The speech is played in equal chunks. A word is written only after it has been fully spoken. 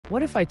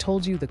What if I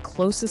told you the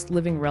closest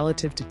living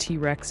relative to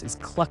T-Rex is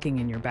clucking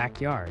in your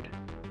backyard?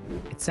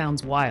 It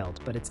sounds wild,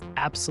 but it's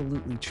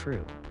absolutely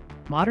true.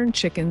 Modern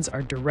chickens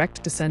are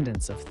direct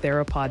descendants of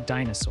theropod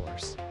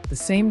dinosaurs, the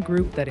same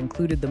group that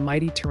included the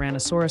mighty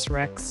Tyrannosaurus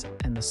rex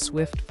and the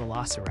swift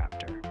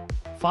velociraptor.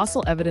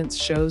 Fossil evidence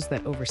shows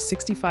that over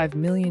 65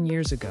 million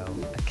years ago,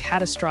 a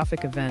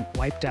catastrophic event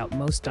wiped out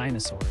most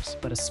dinosaurs,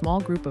 but a small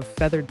group of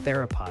feathered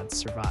theropods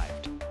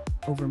survived.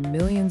 Over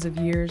millions of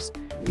years,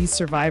 these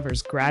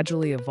survivors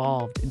gradually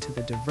evolved into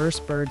the diverse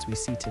birds we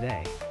see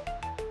today.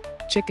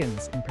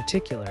 Chickens, in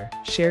particular,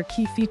 share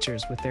key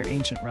features with their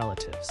ancient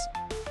relatives.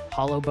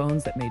 Hollow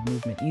bones that made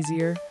movement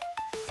easier,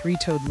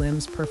 three-toed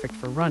limbs perfect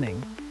for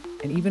running,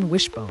 and even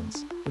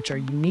wishbones, which are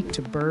unique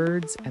to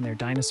birds and their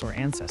dinosaur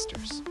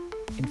ancestors.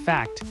 In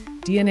fact,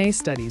 DNA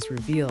studies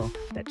reveal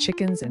that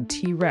chickens and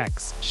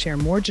T-Rex share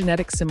more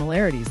genetic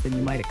similarities than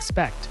you might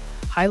expect,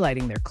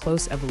 highlighting their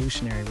close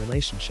evolutionary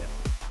relationship.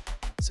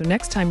 So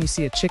next time you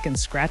see a chicken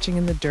scratching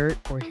in the dirt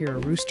or hear a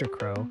rooster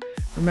crow,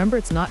 remember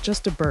it's not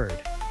just a bird,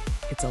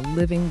 it's a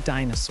living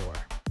dinosaur,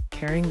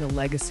 carrying the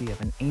legacy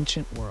of an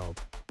ancient world.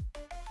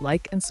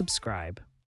 Like and subscribe.